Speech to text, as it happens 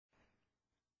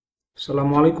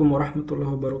Assalamualaikum warahmatullahi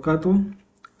wabarakatuh.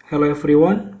 Hello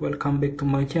everyone, welcome back to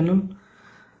my channel.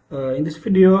 In this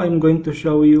video I'm going to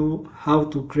show you how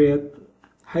to create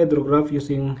hydrograph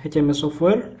using HMS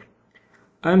software.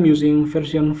 I'm using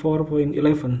version 4.11.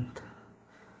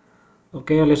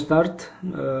 Okay, let's start.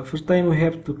 First time we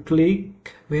have to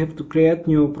create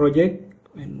new project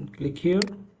and click here,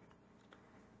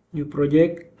 new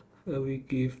project. We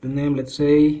give the name, let's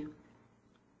say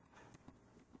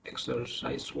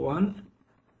exercise 1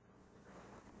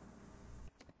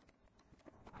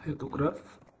 hydrograph,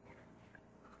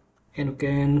 and you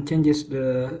can change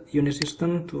the unit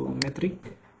system to metric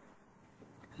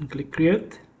and click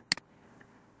create.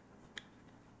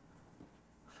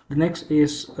 The next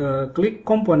is click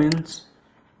components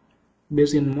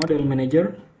basin model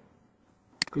manager,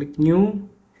 click new,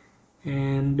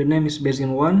 and the name is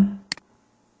basin 1,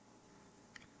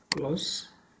 close.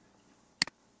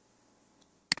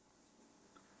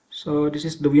 So this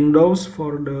is the windows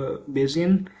for the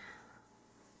basin.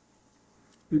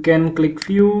 You can click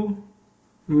view,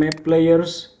 map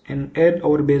layers, and add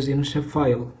our basin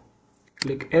shapefile.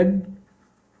 Click add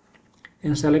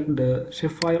and select the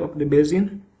shapefile of the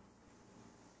basin.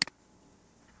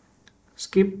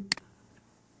 Skip.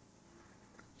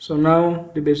 So now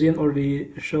the basin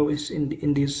already shows in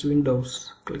these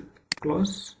windows. Click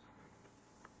close.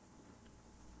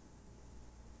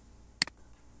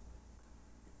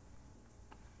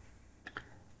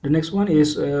 The next one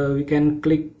is we can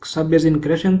click sub-basin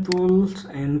creation tools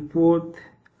and put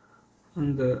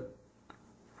on the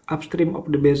upstream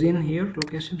of the basin here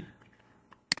location,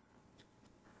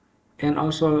 and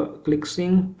also click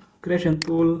sync creation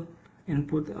tool and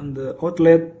put on the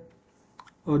outlet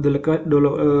or the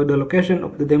location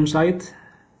of the dam site.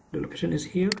 The location is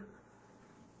here,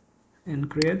 and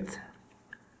create.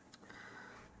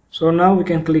 So now we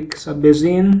can click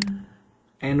sub-basin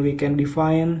and we can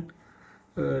define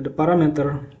the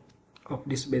parameter of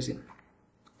this basin.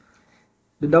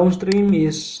 The downstream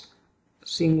is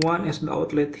sink 1 as the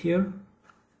outlet here.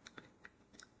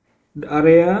 The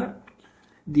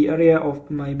area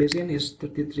of my basin is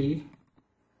 33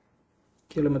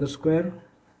 kilometers square.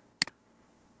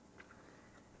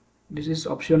 This is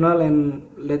optional, and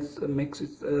let's make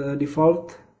it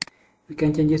default. We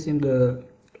can change this in the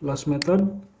loss method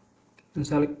and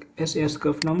select SES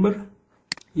curve number,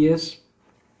 yes.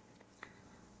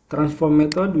 Transform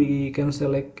method, we can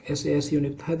select SES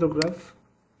unit hydrograph,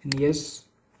 and yes.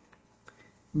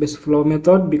 Base flow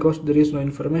method, because there is no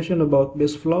information about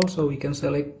base flow, so we can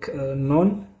select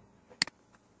none,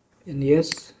 and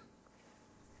yes.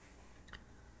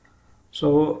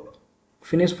 So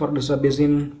finish for the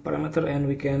sub-basin parameter, and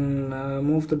we can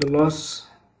move to the loss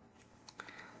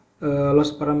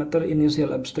parameter.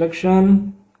 Initial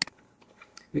abstraction,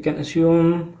 we can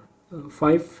assume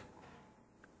 5.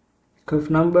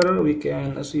 Curve number, we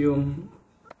can assume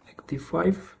active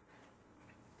 5.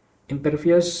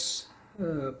 Impervious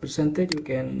percentage, we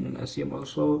can assume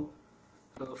also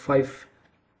 5.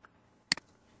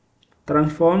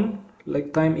 Transform,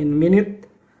 like time in minute,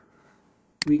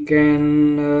 we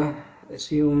can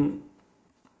assume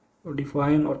or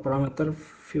define or parameter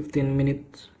 15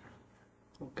 minutes.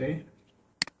 Okay,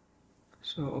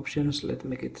 so options, let's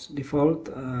make it default.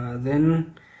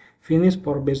 Then finish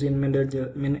for basin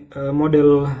manager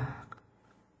model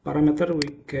parameter,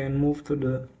 we can move to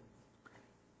the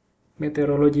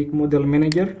meteorologic model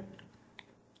manager,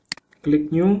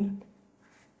 click new,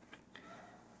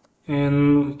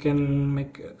 and we can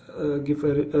make give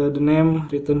the name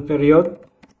return period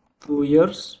 2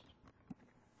 years,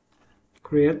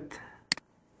 create.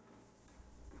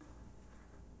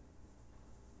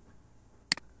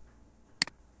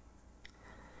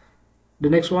 The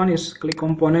next one is click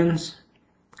components,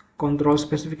 control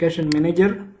specification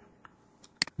manager,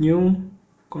 new,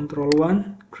 control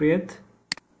 1, create,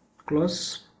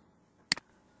 close.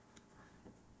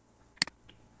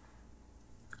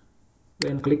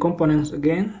 Then click components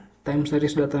again, time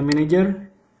series data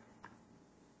manager,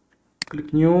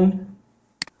 click new,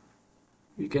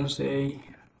 we can say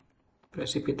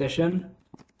precipitation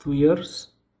 2 years,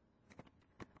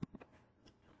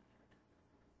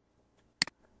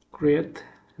 create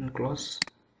and close.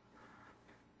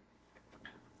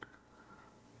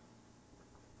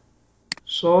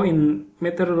 So in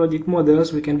meteorologic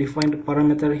models, we can define the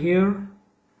parameter here.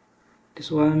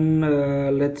 This one,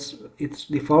 it's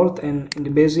default, and in the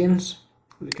basins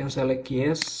we can select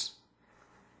yes,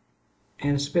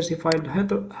 and specified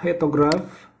hydrograph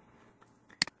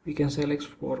we can select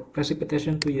for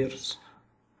precipitation 2 years.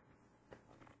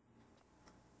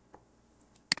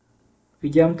 We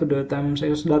jump to the time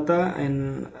series data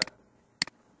and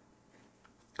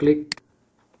click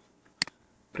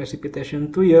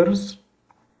precipitation 2 years,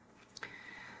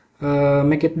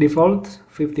 make it default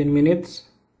 15 minutes.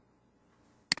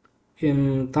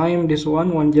 In time, this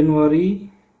one January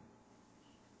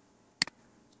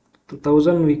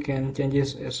 2000, we can change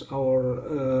this as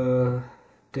our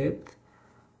date.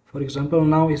 For example,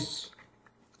 now is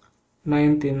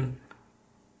 19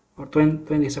 or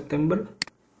 20 September.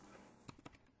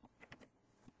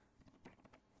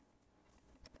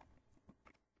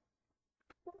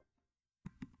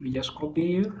 We just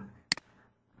copy here,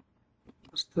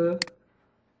 paste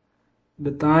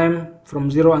the time from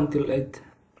 0 until 8.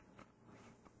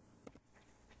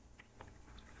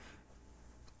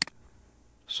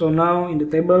 So now in the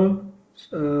table,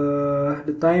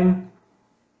 the time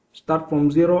start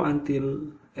from 0 until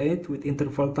 8 with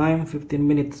interval time 15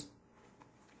 minutes.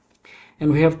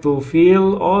 And we have to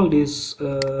fill all this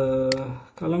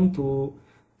column to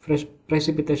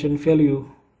precipitation value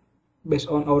based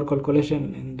on our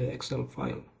calculation in the Excel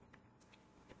file.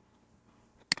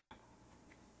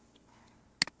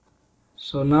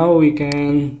 So now we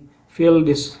can fill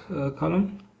this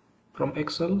column from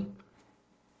Excel.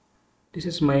 This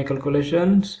is my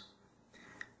calculations.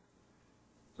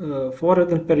 For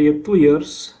written period 2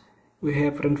 years, we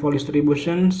have rainfall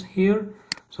distributions here,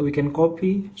 so we can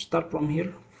copy, start from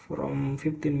here, from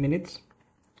 15 minutes.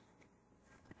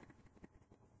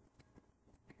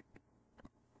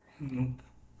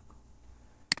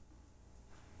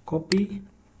 Copy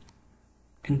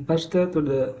and paste to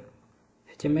the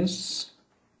HMS.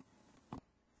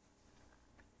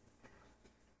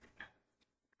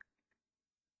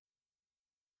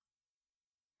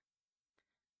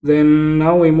 Then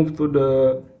now we move to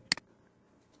the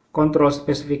control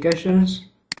specifications,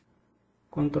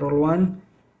 control 1,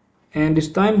 and this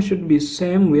time should be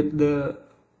same with the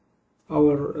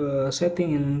our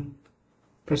setting in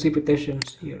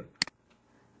precipitations here.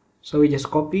 So we just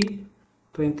copy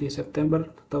 20 September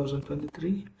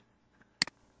 2023,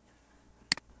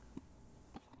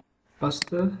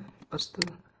 paste.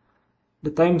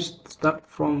 The times start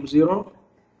from 0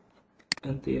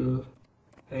 until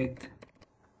 8.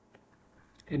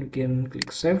 And we can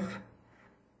click save.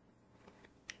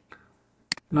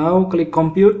 Now click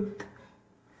compute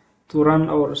to run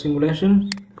our simulation.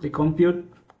 Click compute,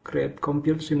 create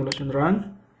compute simulation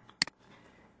run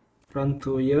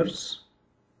 2 years,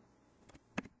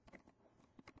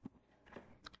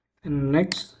 and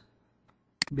next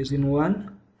basin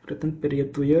 1 written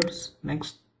period 2 years,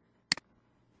 next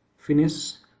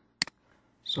finish.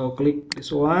 So click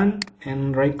this one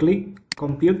and right click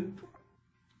compute.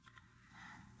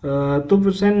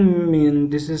 2% mean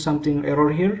this is something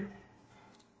error here.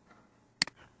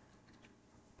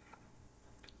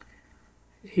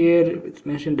 Here it's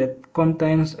mentioned that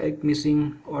contains 8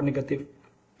 missing or negative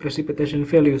precipitation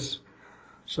values.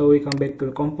 So we come back to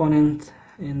the component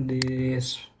in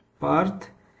this part.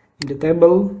 In the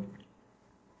table,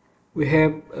 we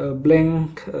have a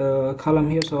blank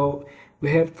column here, so we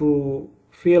have to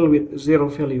fill with 0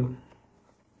 value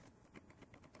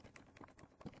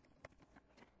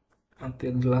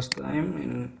until the last time,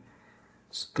 and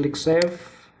click save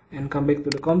and come back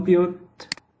to the compute.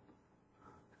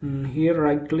 And here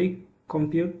right click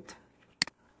compute.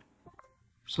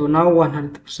 So now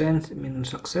 100% means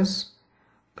success.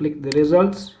 Click the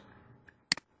results,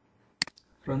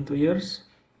 run 2 years,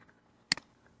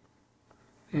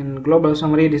 and global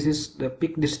summary. This is the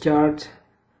peak discharge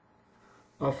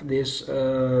of this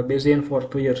basin for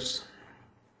 2 years.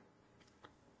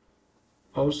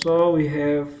 Also we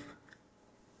have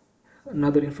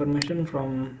another information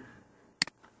from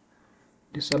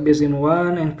this basin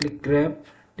 1, and click graph.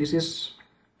 This is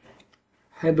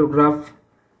hydrograph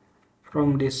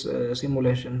from this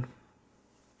simulation.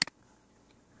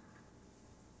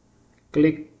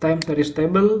 Click time series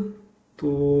table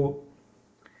to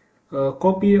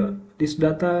copy this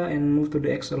data and move to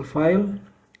the Excel file.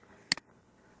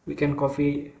 We can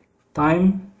copy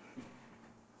time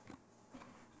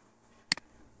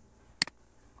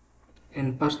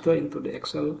and paste into the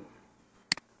Excel.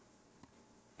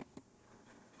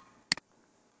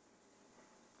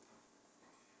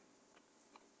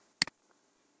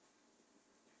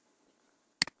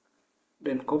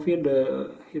 Then copy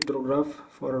the hydrograph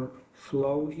for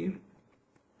flow here.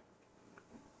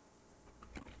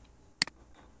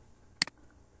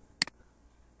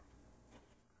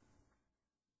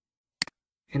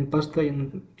 And paste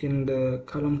in the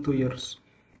column 2 years.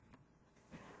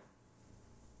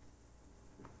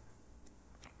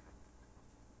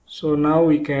 So now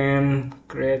we can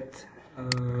create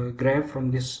a graph from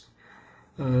these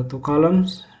 2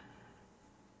 columns.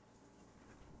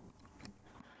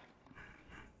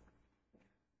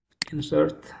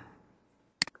 insert,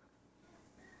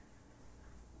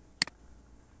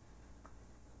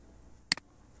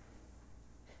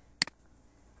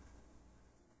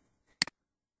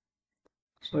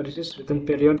 so this is return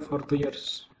period for 2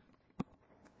 years.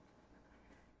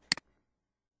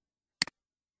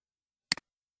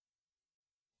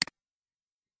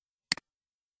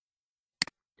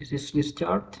 This is this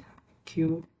chart,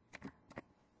 Q,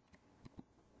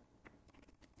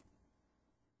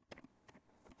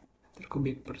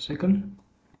 cubic per second,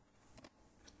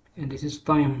 and this is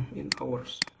time in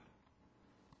hours.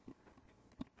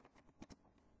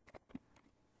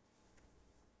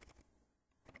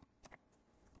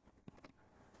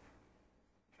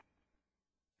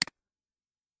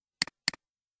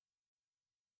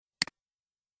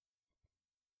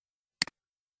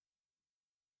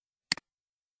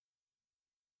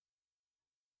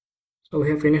 So we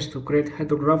have finished to create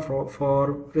hydrograph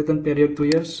for return period 2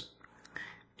 years.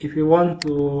 If you want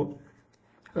to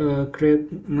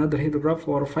create another hydrograph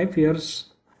for 5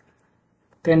 years,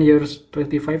 10 years,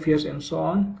 25 years, and so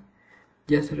on,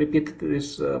 just repeat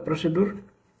this procedure.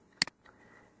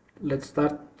 Let's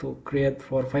start to create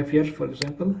for 5 years, for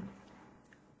example.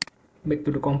 Back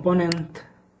to the component,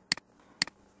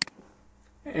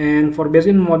 and for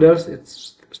basin models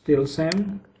it's still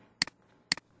same.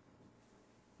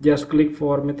 Just click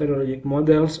for meteorologic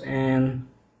models and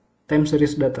time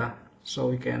series data. So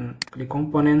we can click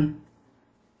component,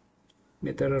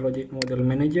 meteorologic model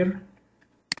manager,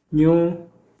 new,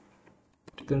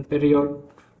 return period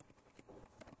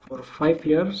for 5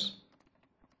 years,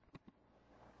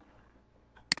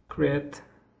 create,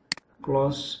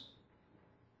 close,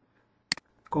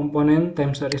 component,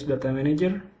 time series data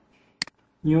manager,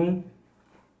 new,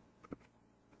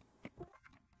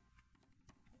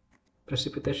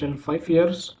 precipitation 5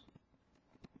 years,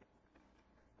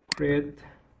 create,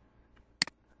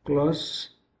 close.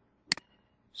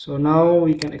 So now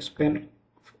we can expand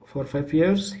for 5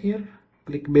 years here.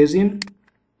 Click basin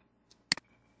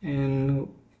and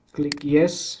click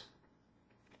yes.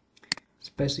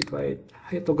 Specified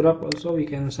hydrograph also we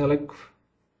can select,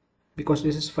 because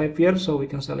this is 5 years, so we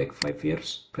can select 5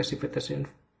 years, precipitation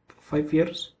 5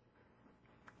 years,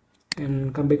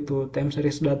 and come back to time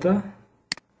series data.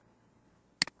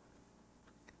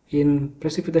 In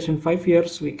precipitation 5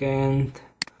 years we can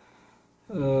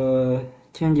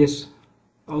changes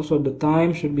also, the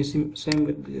time should be same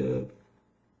with the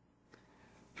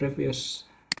previous.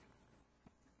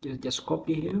 Just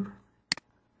copy here,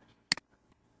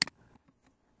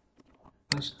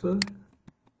 paste.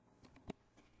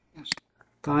 Yes.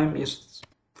 Time is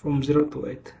from 0 to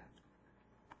 8.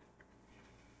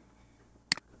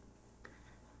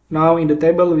 Now in the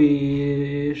table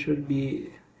we should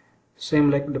be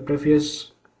same like the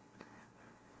previous.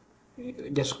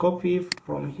 Just copy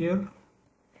from here,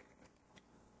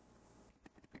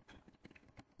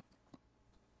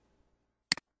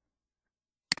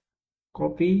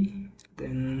 copy,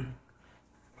 then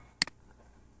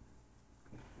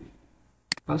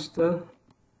paste.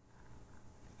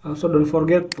 Also don't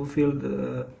forget to fill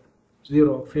the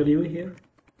 0 value here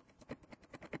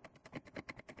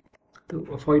to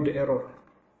avoid the error.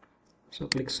 So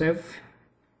click save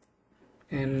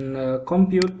and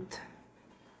compute.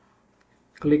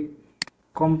 Click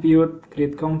compute,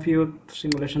 create compute,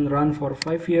 simulation run for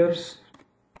 5 years,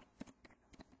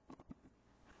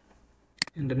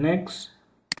 and the next,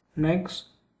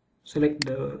 select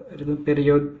the return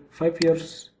period 5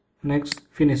 years, next,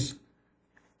 finish.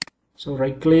 So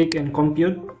right click and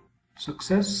compute,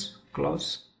 success,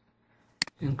 close,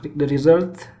 and click the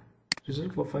result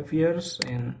for 5 years,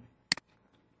 and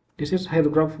this is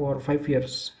hydrograph for 5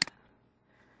 years.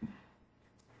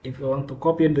 If you want to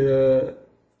copy the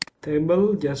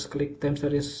table, just click time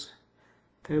series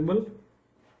table.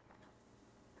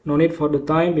 No need for the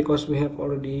time because we have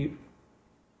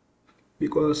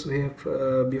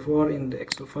before in the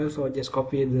Excel file. So just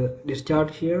copy this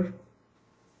chart here,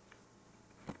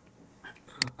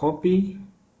 copy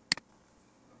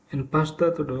and paste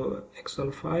to the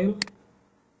Excel file,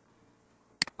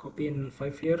 copy in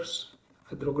 5 years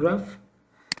hydrograph.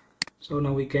 So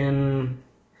now we can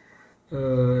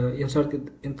insert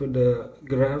it into the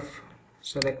graph,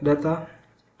 select data,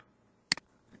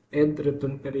 add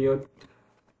return period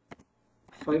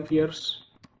 5 years,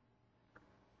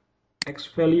 X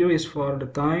value is for the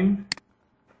time,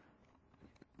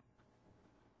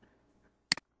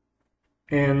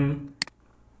 and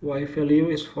Y value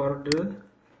is for the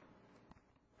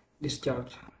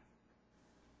discharge.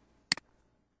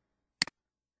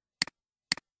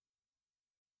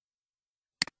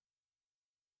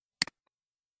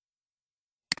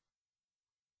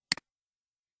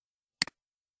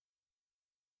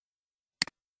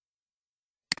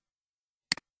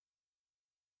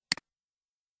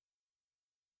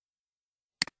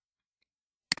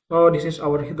 So this is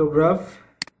our hydrograph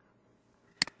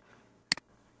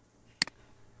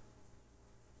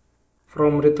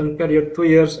from return period 2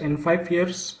 years and 5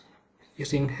 years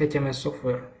using HMS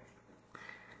software.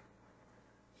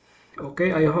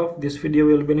 Okay, I hope this video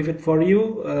will benefit for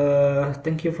you.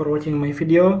 Thank you for watching my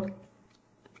video,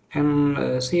 and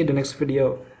see you in the next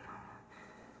video.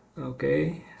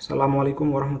 Okay,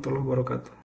 assalamualaikum warahmatullahi wabarakatuh.